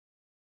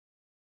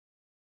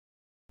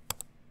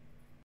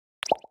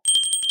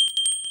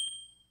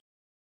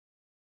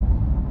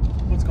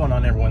going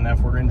on, everyone? That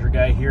F4 Ranger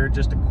guy here.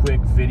 Just a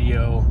quick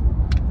video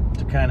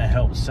to kind of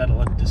help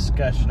settle a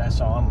discussion I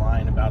saw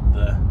online about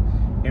the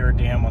air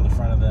dam on the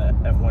front of the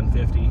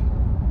F150.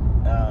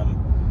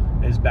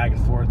 It's back and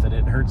forth that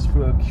it hurts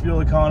fuel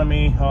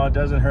economy. Oh, it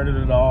doesn't hurt it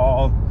at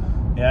all.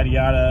 Yada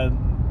yada.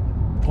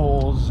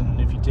 Pulls, and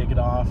if you take it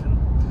off,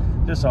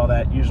 and just all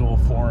that usual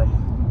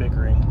forum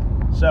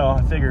bickering. So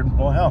I figured,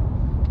 well, hell,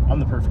 I'm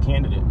the perfect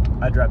candidate.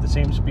 I drive the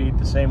same speed,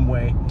 the same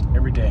way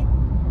every day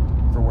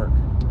for work.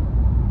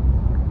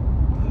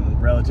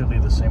 And relatively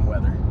the same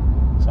weather.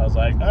 So I was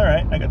like, all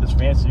right, I got this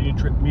fancy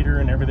trip meter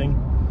and everything.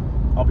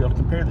 I'll be able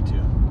to compare the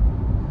two.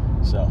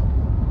 So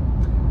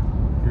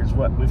here's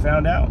what we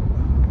found out.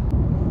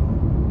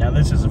 Now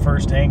this is the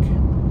first tank,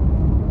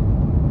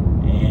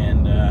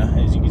 and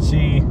as you can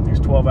see, there's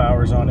 12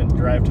 hours on it,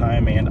 drive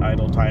time and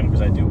idle time,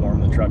 because I do warm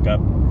the truck up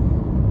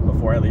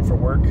before I leave for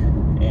work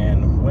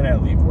and when I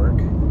leave work.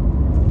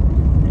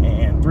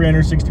 And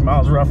 360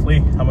 miles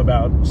roughly. I'm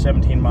about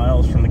 17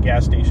 miles from the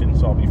gas station,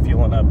 so I'll be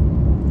fueling up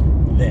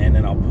then,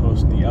 and I'll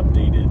post the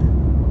updated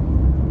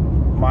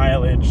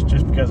mileage.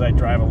 Just because I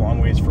drive a long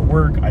ways for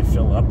work, I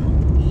fill up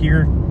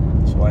here,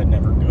 so I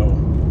never go.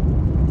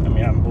 I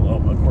mean, I'm below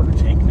a quarter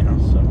tank now,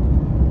 so,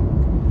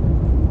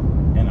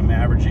 and I'm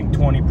averaging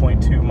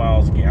 20.2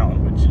 miles a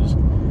gallon, which is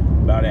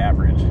about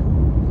average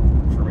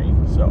for me.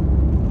 So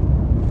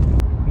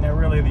now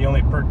really the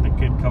only perk that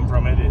could come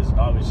from it is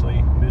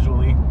obviously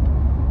visually.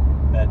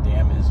 That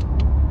dam is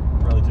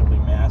relatively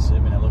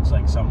massive, and it looks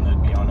like something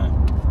that'd be on a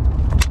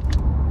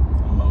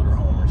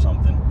motorhome or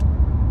something.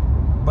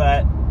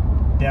 But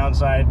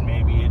downside,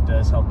 maybe it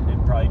does help.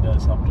 It probably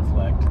does help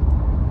deflect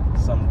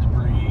some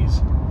debris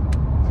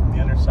from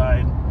the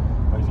underside.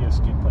 But if you have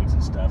skid plates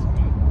and stuff, I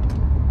mean,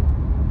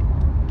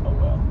 oh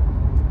well.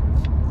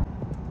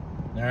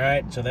 All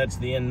right, so that's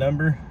the end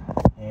number,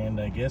 and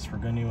I guess we're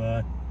going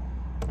to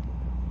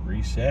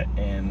reset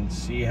and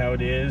see how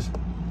it is.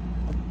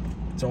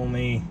 It's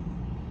only,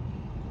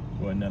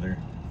 what, another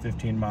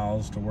 15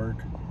 miles to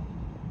work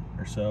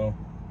or so.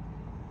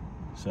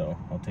 So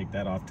I'll take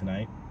that off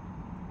tonight,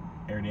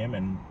 air dam,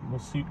 and we'll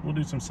see. We'll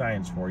do some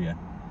science for you.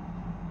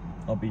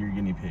 I'll be your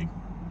guinea pig.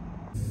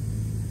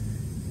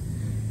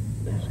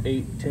 There's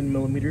 8-10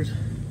 millimeters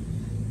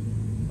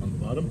on the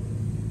bottom,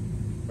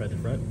 right at the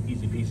front,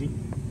 easy peasy.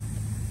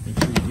 Make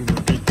sure you give it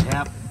a big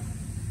tap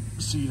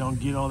so you don't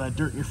get all that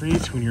dirt in your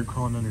face when you're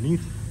crawling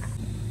underneath.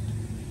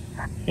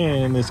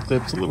 And this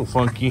clip's a little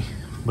funky,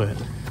 but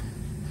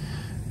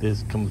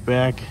this comes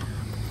back.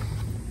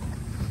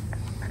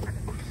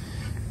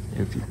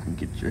 If you can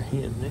get your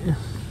hand there.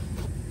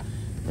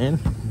 And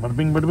bada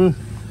bing, bada boom.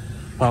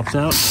 Pops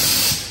out.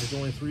 There's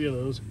only 3 of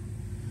those.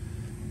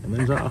 And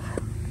then it's off.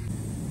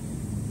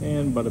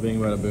 And bada bing,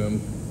 bada boom.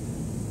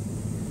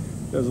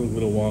 Does look a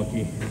little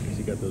wonky because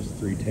you got those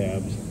 3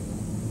 tabs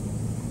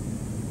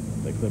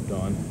that clipped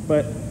on.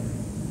 But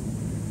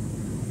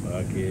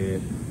fuck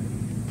it.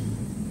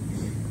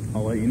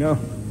 I'll let you know.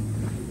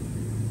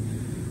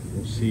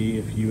 We'll see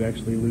if you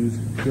actually lose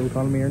fuel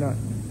economy or not.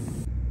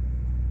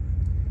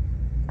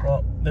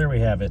 Well, there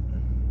we have it.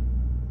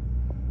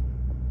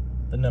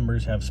 The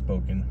numbers have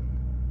spoken.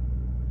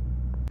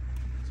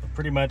 So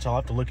pretty much I'll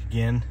have to look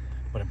again,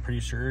 but I'm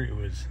pretty sure it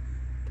was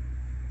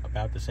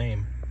about the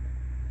same.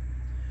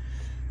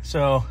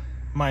 So,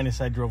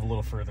 minus I drove a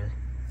little further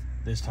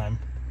this time.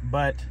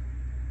 But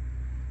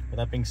with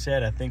that being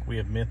said, I think we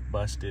have myth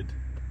busted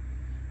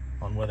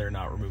on whether or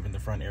not removing the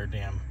front air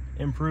dam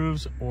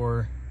improves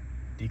or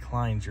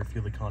declines your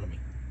fuel economy.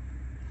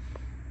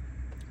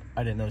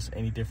 I didn't notice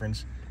any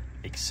difference,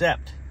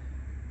 except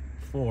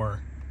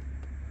for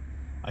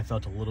I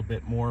felt a little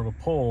bit more of a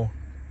pull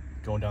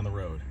going down the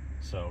road.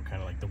 So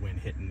kind of like the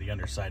wind hitting the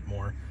underside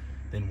more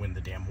than when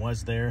the dam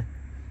was there.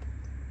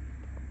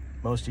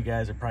 Most of you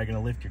guys are probably going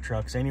to lift your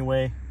trucks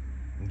anyway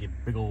and get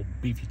big old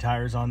beefy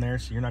tires on there,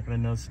 so you're not going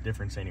to notice the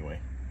difference anyway.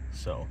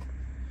 So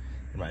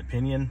in my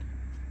opinion,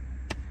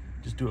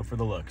 just do it for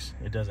the looks.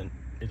 It doesn't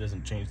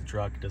change the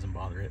truck. It doesn't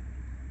bother it.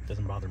 It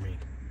doesn't bother me.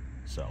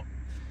 So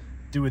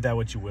do with that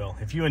what you will.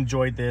 If you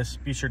enjoyed this,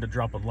 be sure to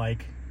drop a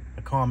like,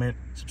 a comment,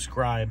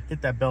 subscribe,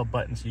 hit that bell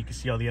button so you can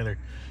see all the other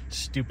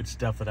stupid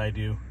stuff that I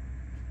do.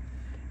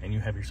 And you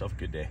have yourself a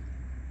good day.